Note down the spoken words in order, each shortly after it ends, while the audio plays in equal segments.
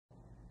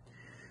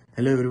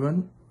Hello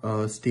everyone,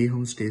 stay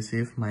home, stay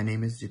safe. My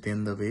name is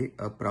Jiten Dave,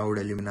 a proud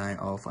alumni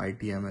of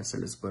ITM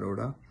SLS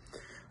Baroda.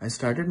 I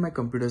started my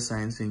computer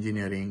science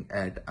engineering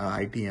at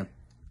ITM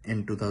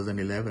in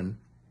 2011,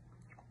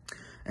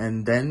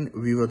 and then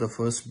we were the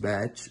first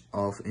batch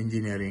of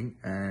engineering,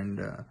 and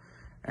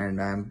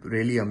I'm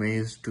really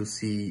amazed to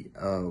see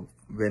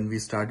when we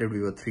started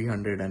we were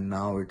 300 and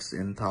now it's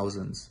in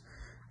thousands.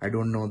 I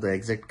don't know the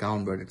exact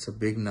count, but it's a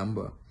big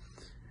number.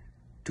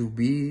 To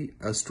be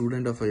a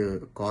student of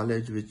a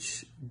college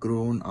which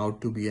grown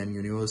out to be an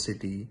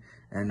university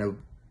and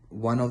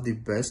one of the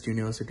best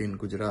university in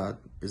Gujarat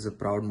is a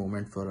proud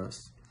moment for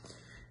us.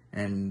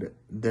 And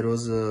there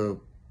was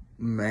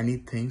many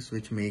things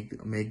which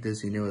make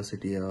this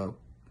university a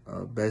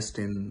best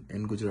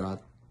in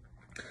Gujarat,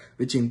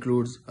 which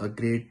includes a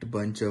great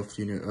bunch of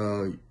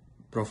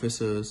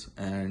professors,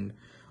 and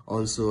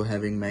also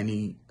having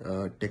many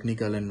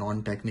technical and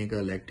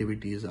non-technical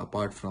activities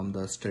apart from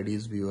the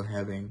studies we were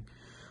having,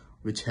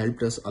 which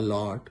helped us a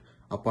lot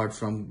apart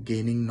from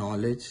gaining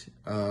knowledge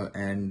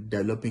and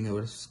developing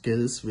our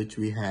skills which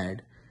we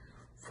had.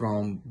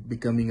 From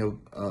becoming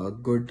a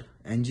good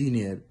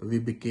engineer, we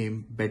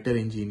became better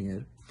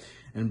engineer,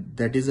 and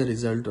that is a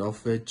result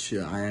of which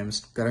I am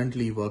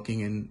currently working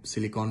in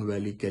Silicon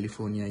Valley,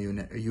 California,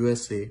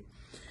 USA.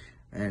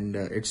 And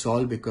it's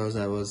all because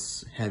I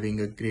was having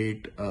a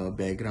great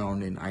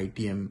background in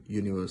ITM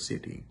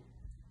University.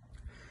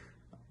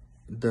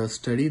 The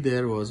study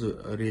there was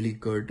really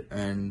good,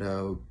 and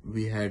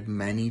we had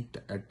many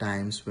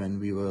times when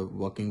we were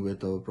working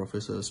with our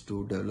professors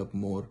to develop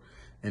more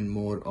and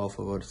more of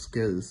our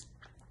skills,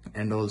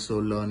 and also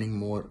learning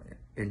more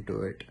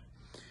into it.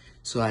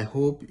 So I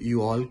hope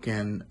you all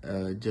can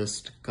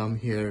just come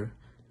here,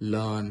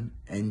 learn,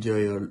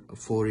 enjoy your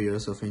 4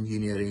 years of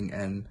engineering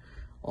and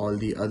all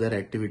the other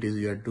activities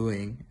you are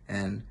doing,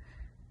 and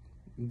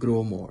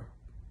grow more.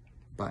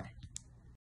 Bye.